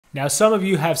Now, some of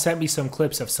you have sent me some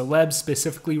clips of celebs,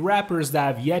 specifically rappers,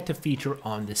 that have yet to feature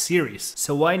on this series.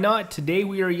 So why not? Today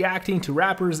we are reacting to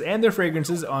rappers and their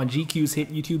fragrances on GQ's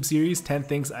hit YouTube series, 10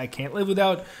 Things I Can't Live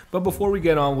Without. But before we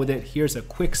get on with it, here's a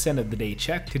quick scent of the day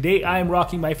check. Today I am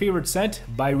rocking my favorite scent,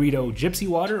 Byredo Gypsy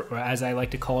Water, or as I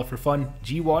like to call it for fun,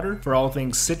 G Water. For all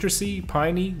things citrusy,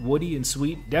 piney, woody, and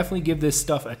sweet, definitely give this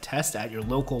stuff a test at your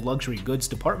local luxury goods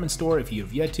department store if you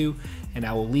have yet to, and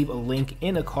I will leave a link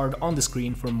in a card on the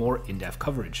screen for more in-depth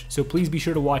coverage. So please be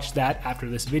sure to watch that after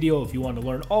this video if you want to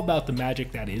learn all about the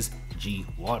magic that is G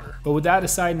Water. But with that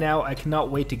aside now, I cannot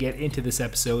wait to get into this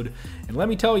episode, and let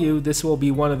me tell you, this will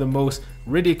be one of the most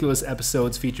ridiculous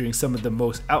episodes featuring some of the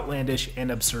most outlandish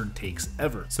and absurd takes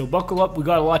ever. So buckle up, we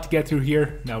got a lot to get through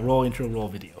here. Now roll intro, roll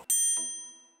video.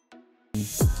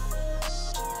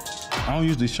 I don't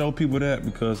usually show people that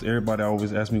because everybody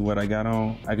always asks me what I got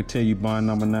on. I can tell you Bond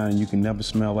number 9 and you can never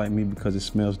smell like me because it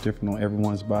smells different on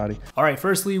everyone's body. Alright,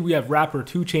 firstly we have rapper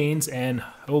 2 Chainz, and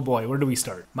oh boy, where do we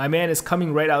start? My man is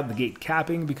coming right out the gate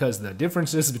capping because the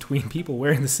differences between people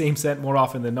wearing the same scent more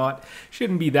often than not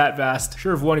shouldn't be that vast.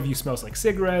 Sure, if one of you smells like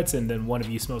cigarettes and then one of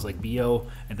you smells like BO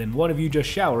and then one of you just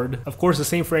showered, of course the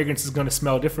same fragrance is going to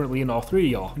smell differently in all three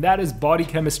of y'all. And that is body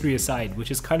chemistry aside,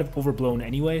 which is kind of overblown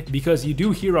anyway, because you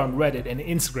do hear on Reddit and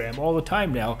Instagram all the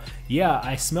time now, yeah,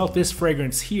 I smelt this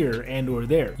fragrance here and or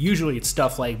there. Usually it's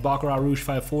stuff like Baccarat Rouge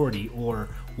 540 or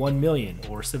 1 Million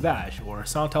or Sauvage or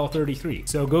Santal 33.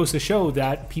 So it goes to show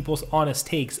that people's honest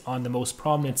takes on the most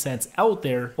prominent scents out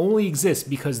there only exist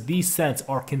because these scents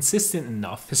are consistent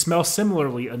enough to smell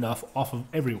similarly enough off of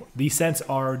everyone. These scents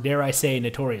are, dare I say,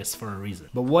 notorious for a reason.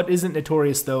 But what isn't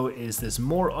notorious though is this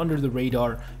more under the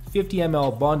radar 50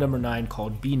 ml Bond number 9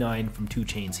 called B9 from 2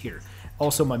 Chainz here.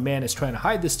 Also, my man is trying to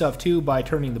hide this stuff too by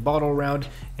turning the bottle around,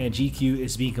 and GQ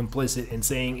is being complicit in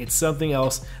saying it's something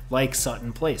else like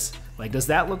Sutton Place. Like, does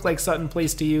that look like Sutton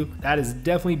Place to you? That is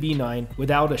definitely B9,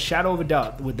 without a shadow of a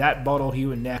doubt. With that bottle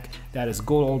hue and neck, that is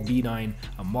good old B9,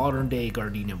 a modern day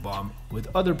gardenia bomb, with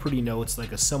other pretty notes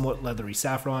like a somewhat leathery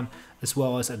saffron, as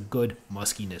well as a good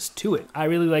muskiness to it. I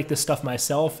really like this stuff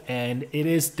myself, and it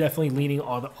is definitely leaning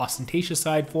on the ostentatious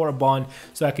side for a Bond,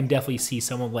 so I can definitely see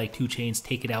someone like 2 Chainz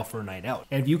take it out for a night out.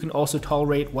 And if you can also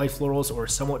tolerate white florals or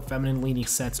somewhat feminine leaning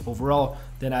scents overall,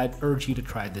 then I'd urge you to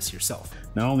try this yourself.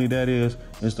 Not only that is,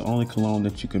 it's the only cologne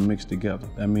that you can mix together.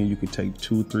 That means you can take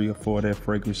 2, 3, or 4 of their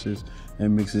fragrances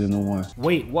and mix it into one.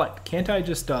 Wait, what? Can't I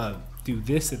just do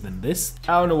this and then this?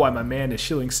 I don't know why my man is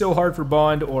shilling so hard for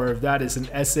Bond, or if that is an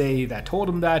essay that told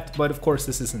him that, but of course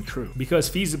this isn't true. Because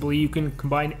feasibly you can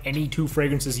combine any 2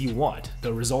 fragrances you want.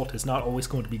 The result is not always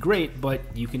going to be great, but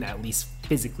you can at least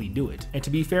physically do it. And to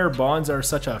be fair, Bonds are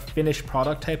such a finished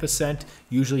product type of scent,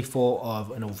 usually full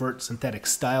of an overt synthetic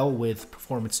style with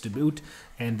performance to boot,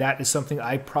 and that is something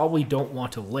I probably don't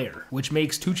want to layer, which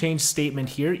makes 2 Chainz' statement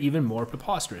here even more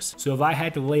preposterous. So if I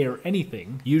had to layer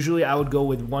anything, usually I would go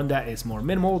with one that is more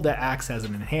minimal, that acts as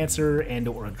an enhancer and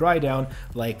or a dry down,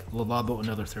 like Le Labo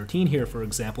Another 13 here for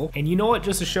example. And you know what,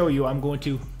 just to show you, I'm going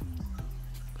to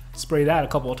spray that a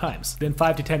couple of times. Then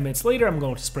 5 to 10 minutes later, I'm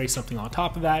going to spray something on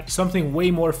top of that, something way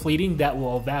more fleeting that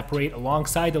will evaporate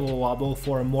alongside the Le Labo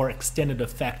for a more extended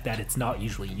effect that it's not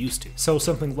usually used to. So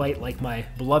something light like my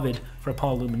beloved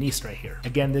Frappant Luministe right here.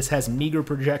 Again, this has meager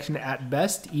projection at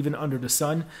best, even under the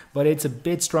sun, but it's a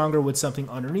bit stronger with something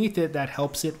underneath it that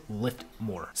helps it lift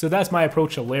more. So that's my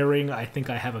approach to layering. I think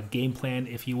I have a game plan,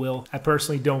 if you will. I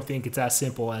personally don't think it's as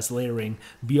simple as layering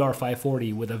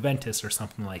BR540 with a Ventus or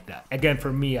something like that. Again,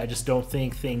 for me, I just don't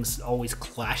think things always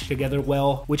clash together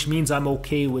well, which means I'm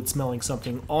okay with smelling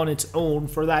something on its own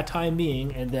for that time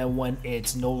being, and then when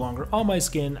it's no longer on my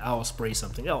skin, I'll spray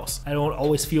something else. I don't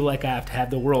always feel like I have to have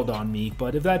the world on me,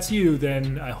 but if that's you,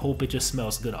 then I hope it just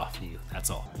smells good off of you. That's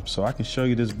all. So I can show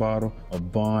you this bottle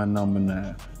of Bond number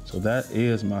 9. So that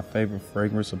is my favorite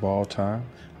fragrance of all time.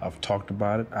 I've talked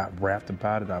about it, I've rapped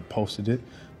about it, I've posted it.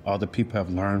 Other people have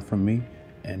learned from me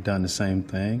and done the same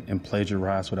thing and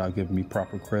plagiarized without giving me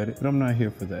proper credit, but I'm not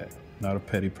here for that. Not a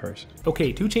petty person.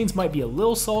 Okay, 2 Chainz might be a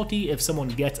little salty if someone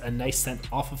gets a nice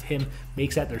scent off of him,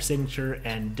 makes that their signature,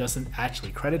 and doesn't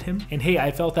actually credit him. And hey,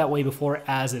 I felt that way before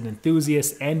as an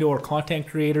enthusiast and or content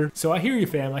creator, so I hear you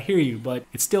fam, I hear you, but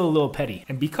it's still a little petty.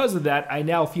 And because of that, I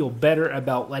now feel better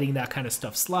about letting that kind of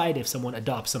stuff slide if someone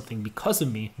adopts something because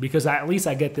of me, because at least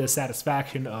I get the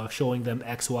satisfaction of showing them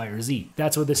X, Y, or Z.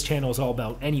 That's what this channel is all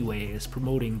about anyway, is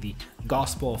promoting the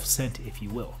gospel of scent, if you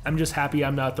will. I'm just happy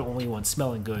I'm not the only one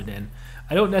smelling good, and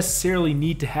I don't necessarily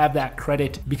need to have that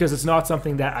credit because it's not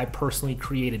something that I personally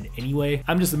created anyway.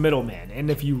 I'm just a middleman, and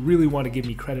if you really want to give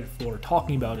me credit for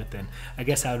talking about it, then I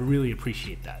guess I would really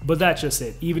appreciate that. But that's just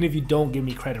it. Even if you don't give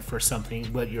me credit for something,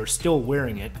 but you're still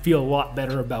wearing it, I feel a lot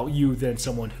better about you than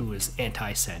someone who is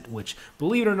anti-scent, which,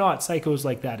 believe it or not, psychos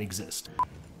like that exist.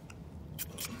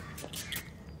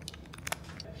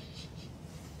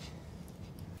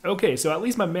 Okay, so at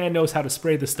least my man knows how to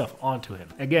spray this stuff onto him.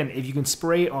 Again, if you can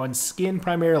spray on skin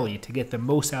primarily to get the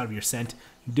most out of your scent,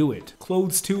 do it.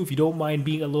 Clothes too, if you don't mind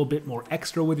being a little bit more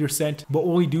extra with your scent, but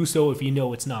only do so if you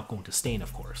know it's not going to stain,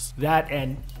 of course. That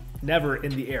and never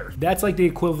in the air. That's like the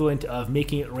equivalent of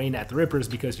making it rain at the Rippers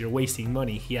because you're wasting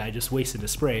money. Yeah, I just wasted a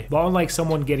spray. But unlike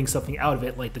someone getting something out of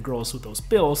it, like the girls with those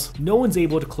bills, no one's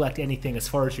able to collect anything as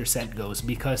far as your scent goes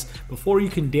because before you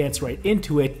can dance right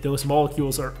into it, those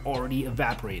molecules are already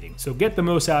evaporating. So get the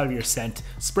most out of your scent,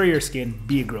 spray your skin,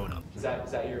 be a grown-up. Is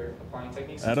that your applying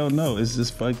technique? I don't know. It's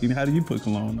just fucking. How do you put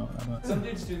cologne on? Some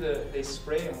dudes do they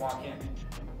spray and walk in.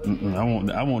 I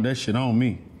want that shit on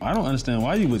me. I don't understand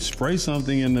why you would spray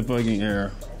something in the fucking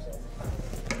air.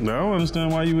 I don't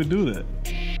understand why you would do that.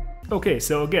 Okay,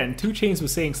 so again, 2 Chainz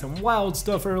was saying some wild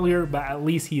stuff earlier, but at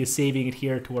least he is saving it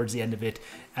here towards the end of it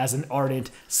as an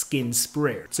ardent skin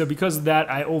sprayer. So because of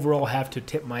that, I overall have to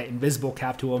tip my invisible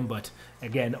cap to him, but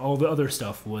again, all the other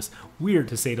stuff was weird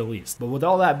to say the least. But with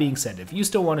all that being said, if you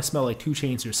still want to smell like 2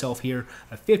 Chainz yourself here,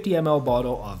 a 50 ml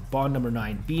bottle of Bond No.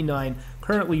 9 B9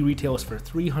 currently retails for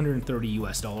 $330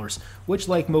 US, which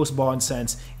like most Bond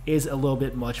scents is a little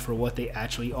bit much for what they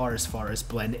actually are as far as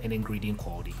blend and ingredient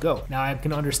quality go. Now I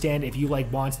can understand if you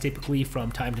like Bonds typically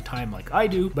from time to time like I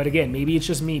do, but again, maybe it's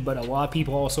just me, but a lot of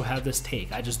people also have this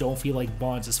take. I just don't feel like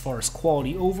Bonds as far as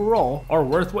quality overall are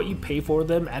worth what you pay for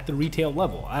them at the retail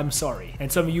level. I'm sorry.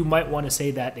 And some of you might want to say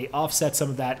that they offset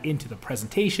some of that into the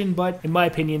presentation, but in my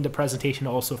opinion, the presentation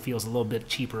also feels a little bit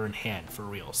cheaper in hand for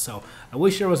real. So I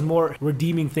wish there was more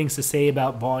redeeming things to say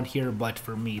about Bond here, but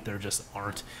for me, there just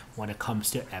aren't when it comes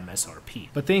to MSRP.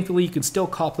 But thankfully, you can still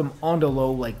cop them on the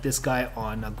low like this guy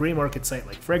on a gray market site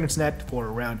like FragranceNet for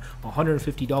around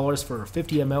 $150 for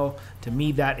 50 ml. To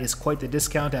me, that is quite the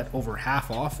discount at over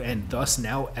half off and thus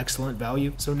now excellent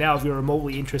value. So now if you're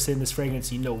remotely interested in this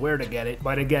fragrance, you know where to get it.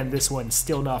 But again, this one's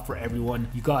still not for everyone.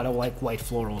 You gotta like white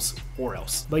florals or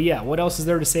else. But yeah, what else is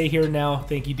there to say here now?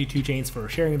 Thank you to 2 Chainz for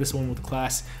sharing this one with the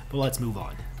class, but let's move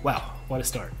on. Wow, what a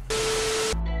start.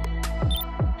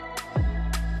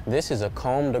 This is a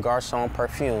Comme de Garçon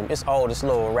perfume. It's old, it's a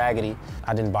little raggedy.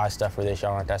 I didn't buy stuff for this,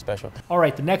 y'all aren't that special. All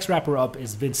right, the next rapper up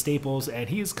is Vince Staples, and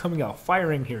he is coming out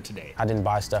firing here today. I didn't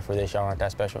buy stuff for this, y'all aren't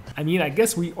that special. I mean, I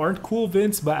guess we aren't cool,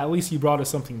 Vince, but at least you brought us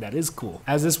something that is cool.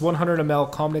 As this 100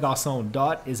 ml Comme de Garçons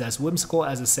Dot is as whimsical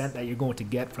as a scent that you're going to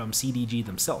get from CDG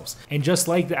themselves. And just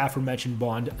like the aforementioned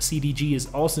Bond, CDG is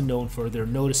also known for their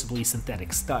noticeably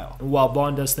synthetic style. And while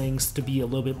Bond does things to be a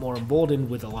little bit more emboldened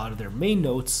with a lot of their main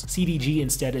notes, CDG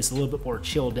instead is a little bit more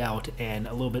chilled out and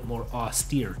a little bit more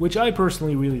austere, which I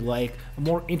personally really like, a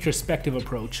more introspective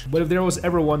approach. But if there was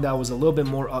ever one that was a little bit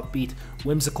more upbeat,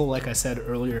 whimsical like I said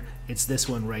earlier, it's this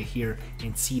one right here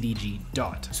in CDG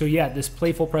Dot. So yeah, this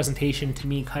playful presentation to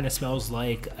me kind of smells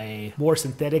like a more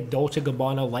synthetic Dolce &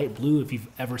 Gabbana light blue if you've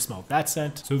ever smelled that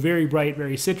scent. So very bright,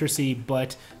 very citrusy,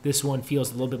 but this one feels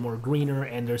a little bit more greener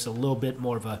and there's a little bit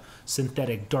more of a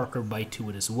synthetic darker bite to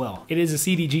it as well. It is a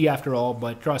CDG after all,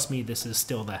 but trust me, this is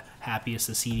still the happiest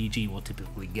a CDG will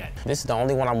typically get. This is the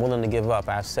only one I'm willing to give up.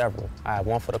 I have several. I have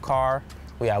one for the car.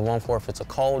 We have one for if it's a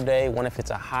cold day, one if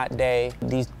it's a hot day.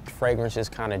 These fragrances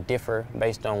kind of differ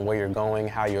based on where you're going,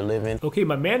 how you're living. Okay,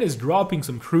 my man is dropping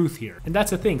some truth here. And that's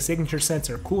the thing, signature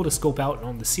scents are cool to scope out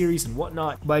on the series and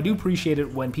whatnot, but I do appreciate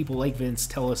it when people like Vince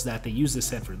tell us that they use this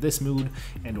scent for this mood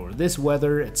and or this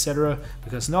weather, etc.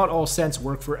 because not all scents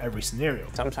work for every scenario.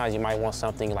 Sometimes you might want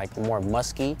something like more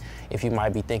musky if you might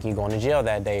be thinking you're going to jail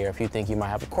that day or if you think you might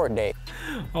have a court date.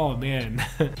 Oh man,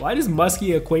 why does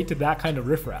musky equate to that kind of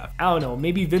riffraff? I don't know,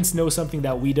 maybe Vince knows something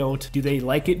that we don't. Do they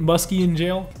like it musky in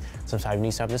jail? Sometimes you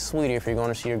need something sweeter if you're going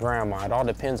to see your grandma. It all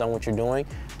depends on what you're doing.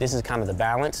 This is kind of the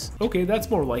balance. Okay, that's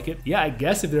more like it. Yeah, I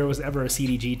guess if there was ever a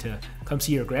CDG to come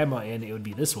see your grandma in, it would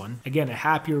be this one. Again, a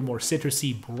happier, more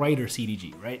citrusy, brighter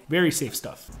CDG, right? Very safe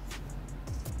stuff.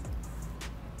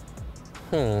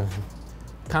 Kind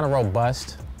of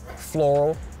robust,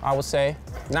 floral, I would say.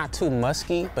 Not too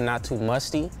musky, but not too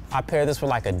musty. I pair this with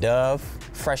like a Dove,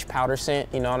 fresh powder scent,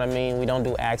 you know what I mean? We don't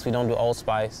do Axe, we don't do Old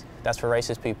Spice. That's for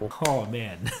racist people. Oh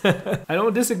man. I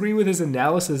don't disagree with his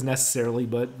analysis necessarily,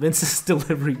 but Vince's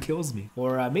delivery kills me.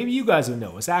 Or maybe you guys would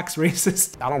know, is Axe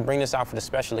racist? I don't bring this out for the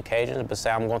special occasions, but say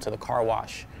I'm going to the car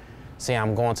wash. Say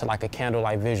I'm going to like a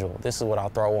candlelight visual. This is what I'll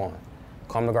throw on.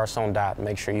 Comme the Garçons Dot.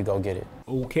 Make sure you go get it.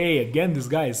 Okay, again, this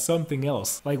guy is something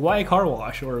else. Like, why a car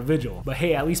wash or a vigil? But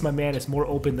hey, at least my man is more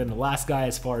open than the last guy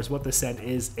as far as what the scent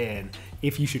is and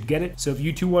if you should get it. So if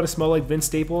you too want to smell like Vince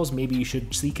Staples, maybe you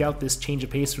should seek out this change of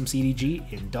pace from CDG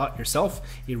in Dot yourself.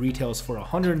 It retails for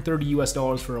 $130 US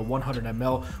for a 100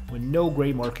 ml with no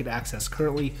gray market access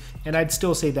currently, and I'd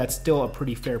still say that's still a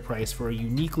pretty fair price for a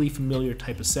uniquely familiar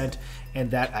type of scent,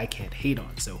 and that I can't hate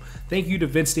on. So thank you to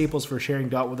Vince Staples for sharing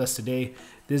Dot with us today.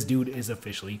 This dude is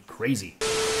officially crazy.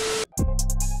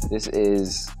 This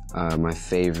is my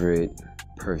favorite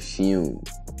perfume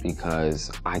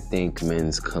because I think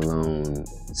men's cologne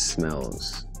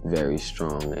smells very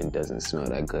strong and doesn't smell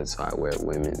that good, so I wear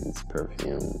women's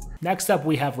perfume. Next up,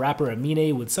 we have rapper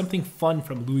Aminé with something fun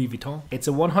from Louis Vuitton. It's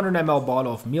a 100 ml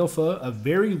bottle of Mille, a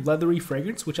very leathery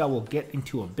fragrance, which I will get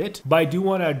into a bit. But I do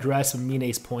want to address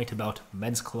Aminé's point about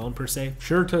men's cologne per se.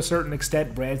 Sure, to a certain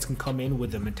extent, brands can come in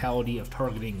with the mentality of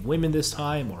targeting women this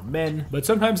time or men, but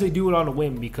sometimes they do it on a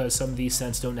whim because some of these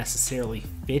scents don't necessarily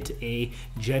fit a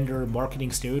gender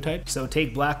marketing stereotype. So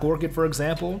take Black Orchid, for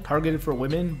example, targeted for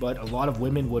women, but a lot of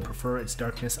women would prefer its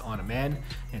darkness on a man.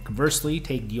 And conversely,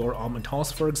 take Dior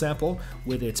Amintance, for example,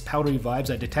 with its powdery vibes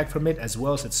I detect from it as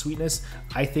well as its sweetness.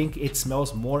 I think it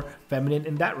smells more feminine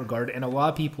in that regard, and a lot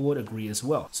of people would agree as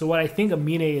well. So what I think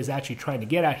Aminé is actually trying to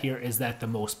get at here is that the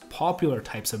most popular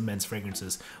types of men's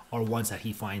fragrances are ones that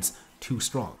he finds too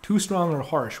strong or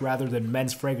harsh rather than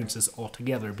men's fragrances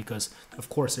altogether, because of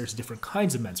course there's different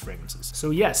kinds of men's fragrances.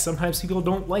 So yes, sometimes people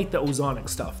don't like the ozonic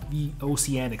stuff, the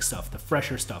oceanic stuff, the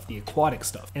fresher stuff, the aquatic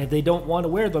stuff, and if they don't want to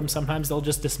wear them, sometimes they'll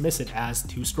just dismiss it as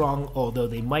too strong, although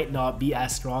they might not be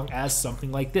as strong as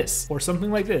something like this or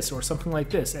something like this or something like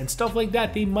this, and stuff like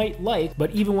that they might like, but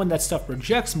even when that stuff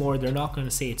rejects more, they're not going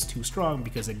to say it's too strong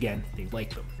because again, they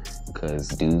like them. Because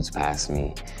dudes pass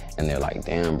me and they're like,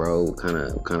 damn bro, what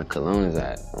kind of cologne is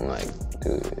that? I'm like,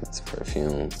 dude, it's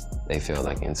perfume. They feel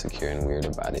like insecure and weird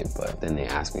about it, but then they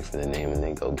ask me for the name and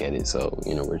they go get it. So,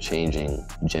 you know, we're changing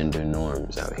gender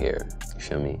norms out here. You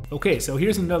feel me? Okay, so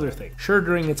here's another thing. Sure,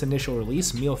 during its initial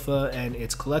release, Mille and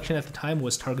its collection at the time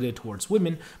was targeted towards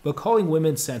women, but calling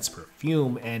women scents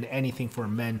perfume and anything for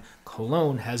men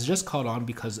cologne has just caught on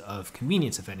because of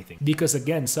convenience, if anything. Because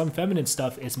again, some feminine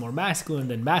stuff is more masculine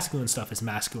than masculine stuff is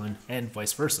masculine, and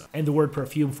vice versa. And the word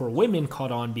perfume for women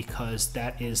caught on because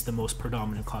that is the most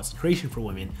predominant concentration for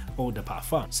women, eau de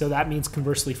parfum. So that means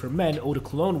conversely for men, eau de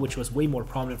cologne, which was way more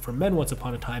prominent for men once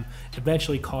upon a time,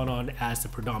 eventually caught on as the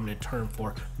predominant term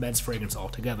for men's fragrance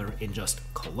altogether in just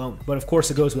cologne. But of course,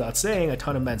 it goes without saying, a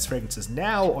ton of men's fragrances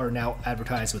now are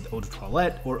advertised with eau de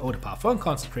toilette or eau de parfum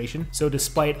concentration. So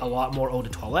despite a lot more eau de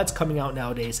toilettes coming out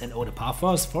nowadays and eau de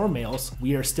parfums for males,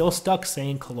 we are still stuck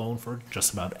saying cologne for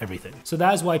just about everything. So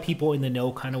that is why people in the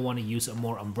know kind of want to use a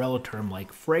more umbrella term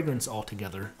like fragrance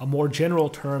altogether, a more general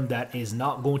term that is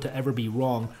not going to ever be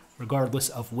wrong regardless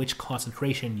of which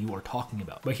concentration you are talking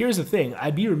about. But here's the thing,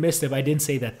 I'd be remiss if I didn't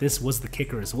say that this was the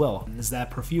kicker as well, is that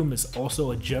perfume is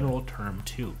also a general term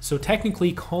too. So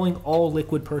technically, calling all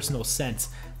liquid personal scents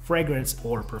fragrance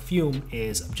or perfume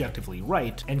is objectively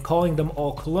right, and calling them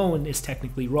all cologne is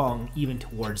technically wrong, even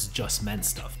towards just men's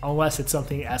stuff, unless it's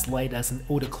something as light as an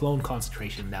eau de cologne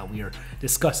concentration that we are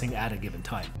discussing at a given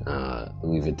time.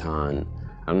 Louis Vuitton,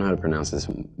 I don't know how to pronounce this,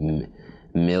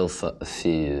 Mille,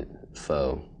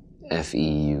 Feux,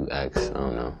 F-E-U-X, I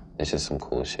don't know. It's just some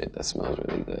cool shit that smells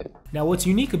really good. Now what's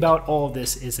unique about all of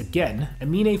this is, again,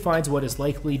 Aminé finds what is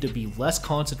likely to be less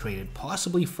concentrated,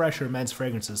 possibly fresher men's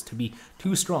fragrances to be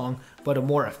too strong, but a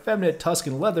more effeminate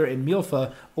Tuscan leather in Mille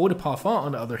eau de parfum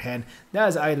on the other hand, that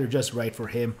is either just right for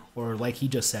him or, like he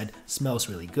just said, smells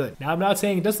really good. Now I'm not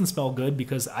saying it doesn't smell good,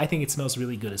 because I think it smells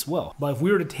really good as well. But if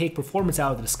we were to take performance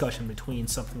out of the discussion between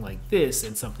something like this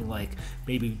and something like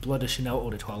maybe Bleu de Chanel eau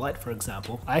de toilette, for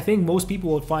example, I think most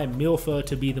people would find Mille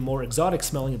to be the more exotic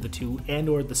smelling of the two and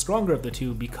or the stronger of the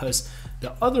two, because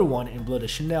the other one in Bleu de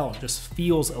Chanel just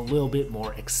feels a little bit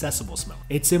more accessible smell.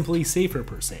 It's simply safer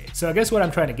per se. So I guess what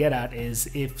I'm trying to get at is,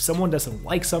 if someone doesn't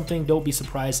like something, don't be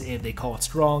surprised if they call it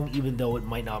strong, even though it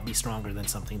might not be stronger than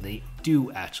something they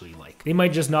do actually like. They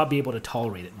might just not be able to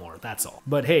tolerate it more, that's all.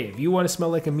 But hey, if you want to smell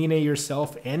like Aminé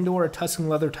yourself and or a Tuscan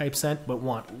leather type scent but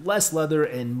want less leather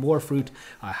and more fruit,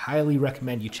 I highly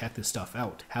recommend you check this stuff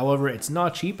out. However, it's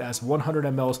not cheap, as 100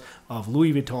 ml of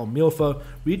Louis Vuitton Mille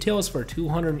retails for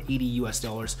 $280 US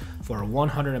for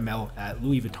 100 ml at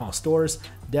Louis Vuitton stores,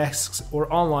 desks,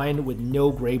 or online, with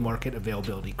no gray market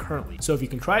availability currently. So if you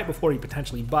can try it before you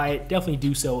potentially buy it, definitely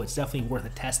do so. It's definitely worth a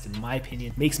test in my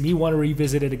opinion. Makes me want to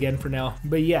revisit it again for now.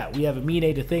 But yeah, we have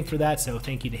Aminé to thank for that, so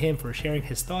thank you to him for sharing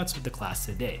his thoughts with the class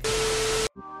today.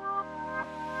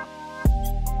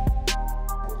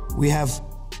 We have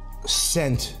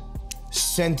scent.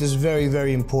 Scent is very,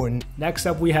 very important. Next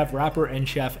up, we have rapper and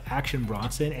chef Action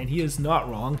Bronson, and he is not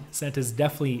wrong. Scent is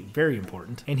definitely very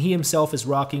important. And he himself is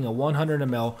rocking a 100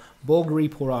 ml Bvlgari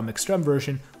Pour Homme Extrême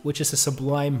version, which is a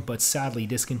sublime but sadly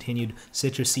discontinued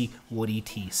citrusy woody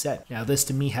tea scent. Now this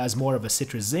to me has more of a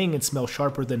citrus zing and smells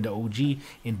sharper than the OG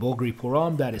in Bvlgari Pour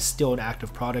Homme that is still an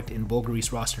active product in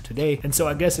Bvlgari's roster today, and so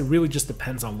I guess it really just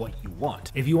depends on what you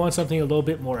want. If you want something a little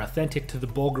bit more authentic to the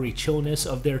Bvlgari chillness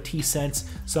of their tea scents,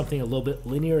 something a little bit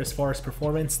linear as far as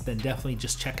performance, then definitely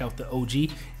just check out the OG,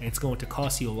 and it's going to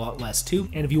cost you a lot less too.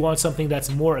 And if you want something that's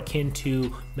more akin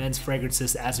to men's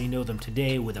fragrances as we know them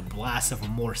today, with a blast of a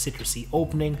more citrusy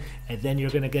opening, and then you're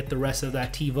gonna get the rest of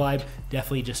that tea vibe,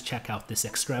 definitely just check out this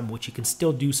Extrême, which you can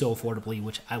still do so affordably,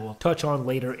 which I will touch on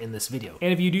later in this video.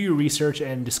 And if you do your research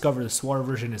and discover the Soir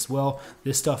version as well,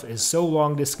 this stuff is so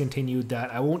long discontinued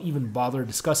that I won't even bother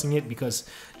discussing it, because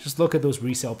just look at those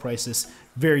resale prices.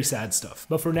 Very sad stuff.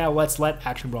 But for now, let's let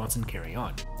Action Bronson carry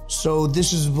on. So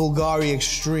this is Bvlgari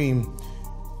Extreme.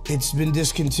 It's been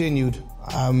discontinued.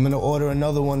 I'm gonna order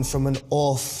another one from an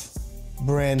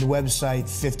off-brand website,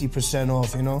 50%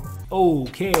 off, you know?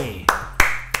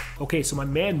 Okay, so my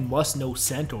man must know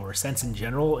scent or scents in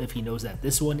general if he knows that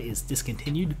this one is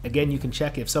discontinued. Again, you can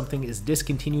check if something is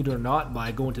discontinued or not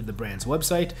by going to the brand's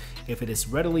website. If it is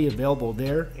readily available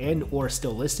there and or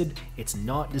still listed, it's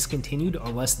not discontinued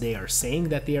unless they are saying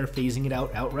that they are phasing it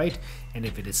out outright. And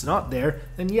if it is not there,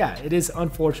 then yeah, it is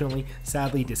unfortunately,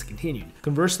 sadly discontinued.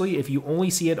 Conversely, if you only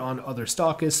see it on other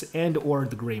stockists and or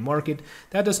the gray market,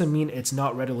 that doesn't mean it's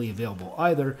not readily available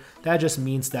either. That just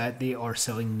means that they are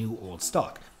selling new old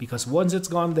stock. Because once it's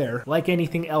gone there, like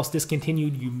anything else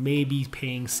discontinued, you may be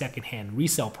paying secondhand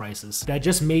resale prices. That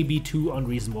just may be too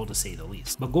unreasonable to say the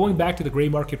least. But going back to the gray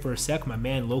market for a sec, my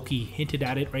man Loki hinted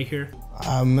at it right here.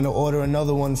 I'm gonna order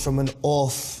another one from an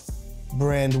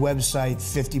off-brand website,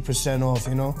 50% off,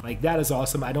 you know? Like, that is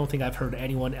awesome. I don't think I've heard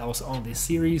anyone else on this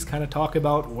series kind of talk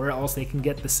about where else they can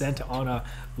get the scent on a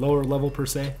lower level per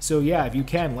se. So yeah, if you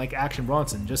can, like Action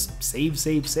Bronson, just save.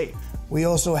 We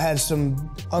also had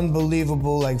some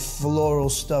unbelievable like floral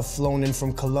stuff flown in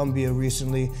from Colombia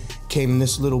recently. Came in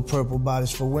this little purple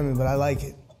bodice for women, but I like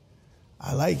it.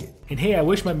 I like it. And hey, I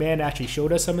wish my man actually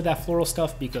showed us some of that floral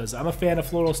stuff, because I'm a fan of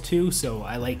florals too, so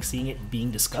I like seeing it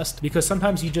being discussed. Because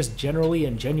sometimes you just generally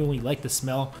and genuinely like the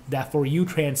smell that for you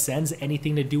transcends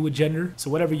anything to do with gender. So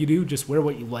whatever you do, just wear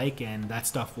what you like, and that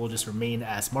stuff will just remain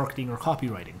as marketing or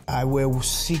copywriting. I wear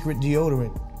secret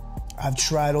deodorant. I've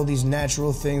tried all these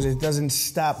natural things. It doesn't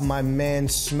stop my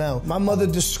man's smell. My mother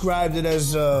described it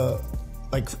as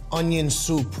like onion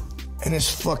soup, and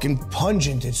it's fucking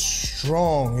pungent. It's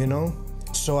strong, you know?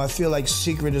 So I feel like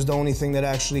secret is the only thing that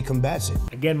actually combats it.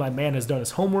 Again, my man has done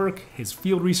his homework, his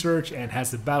field research, and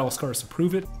has the battle scars to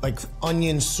prove it. Like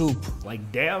onion soup.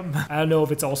 Like, damn. I don't know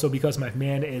if it's also because my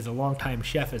man is a longtime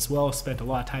chef as well, spent a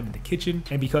lot of time in the kitchen,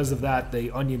 and because of that,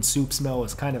 the onion soup smell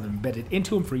is kind of embedded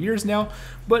into him for years now,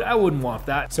 but I wouldn't want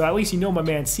that. So at least you know my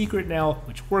man's secret now,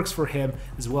 which works for him,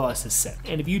 as well as his scent.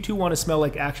 And if you too want to smell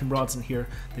like Action Bronson here,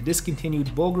 the discontinued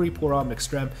Bvlgari Pour Homme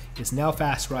Extrême is now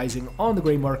fast rising on the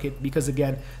gray market, because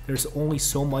again, there's only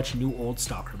so much new old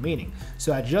stock remaining.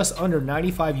 So at just under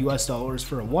 $95 US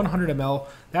for a 100 ml,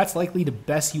 that's likely the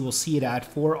best you will see it at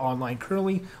for online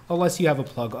currently, unless you have a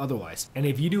plug otherwise. And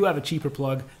if you do have a cheaper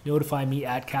plug, notify me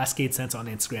at CascadeScents on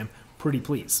Instagram, pretty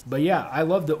please. But yeah, I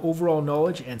love the overall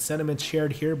knowledge and sentiments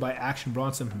shared here by Action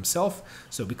Bronson himself.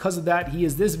 So because of that, he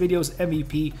is this video's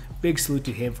MVP. Big salute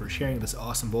to him for sharing this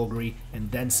awesome Bvlgari and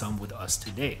then some with us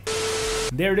today.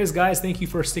 There it is, guys. Thank you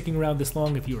for sticking around this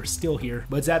long if you are still here.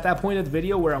 But it's at that point of the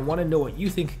video where I want to know what you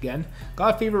think again.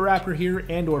 Got a favorite rapper here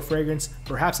and or fragrance,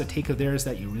 perhaps a take of theirs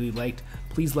that you really liked?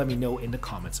 Please let me know in the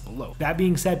comments below. That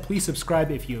being said, please subscribe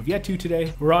if you have yet to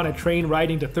today. We're on a train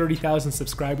riding to 30,000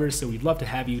 subscribers, so we'd love to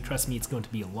have you. Trust me, it's going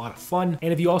to be a lot of fun.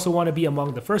 And if you also want to be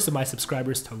among the first of my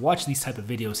subscribers to watch these type of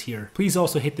videos here, please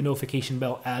also hit the notification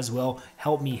bell as well.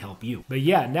 Help me help you. But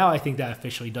yeah, now I think that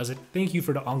officially does it. Thank you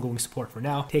for the ongoing support for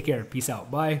now. Take care. Peace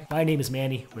out. Bye. My name is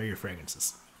Manny. Wear your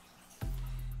fragrances.